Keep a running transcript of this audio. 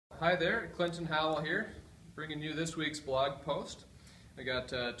Hi there, Clinton Howell here, bringing you this week's blog post. I got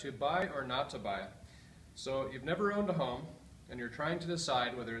to buy or not to buy. So you've never owned a home and you're trying to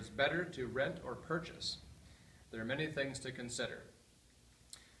decide whether it's better to rent or purchase. There are many things to consider.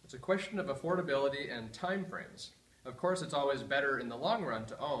 It's a question of affordability and time frames. Of course, it's always better in the long run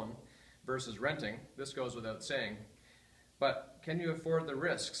to own versus renting. This goes without saying. But can you afford the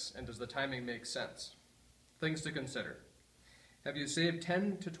risks, and does the timing make sense? Things to consider. Have you saved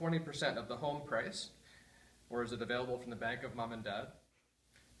 10 to 20% of the home price, or is it available from the bank of mom and dad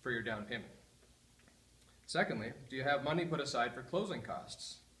for your down payment? Secondly, do you have money put aside for closing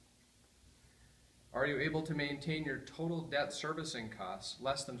costs? Are you able to maintain your total debt servicing costs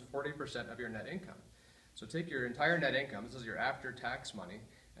less than 40% of your net income? So take your entire net income, this is your after-tax money,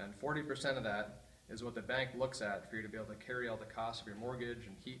 and 40% of that is what the bank looks at for you to be able to carry all the costs of your mortgage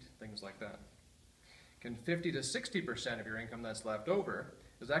and heat, things like that. Can 50 to 60% of your income that's left over,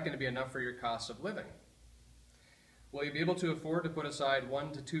 is that going to be enough for your cost of living? Will you be able to afford to put aside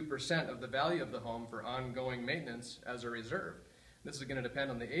 1 to 2% of the value of the home for ongoing maintenance as a reserve? This is going to depend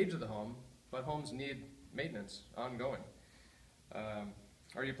on the age of the home, but homes need maintenance ongoing.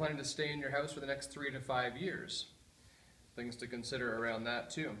 Are you planning to stay in your house for the next 3 to 5 years? Things to consider around that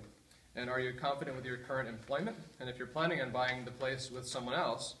too. And are you confident with your current employment? And if you're planning on buying the place with someone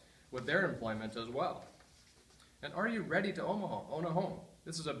else, with their employment as well. And are you ready to own a home?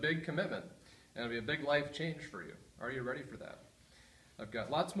 This is a big commitment, and it'll be a big life change for you. Are you ready for that? I've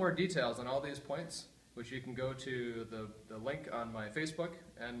got lots more details on all these points, which you can go to the link on my Facebook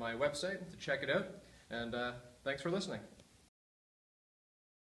and my website to check it out. And thanks for listening.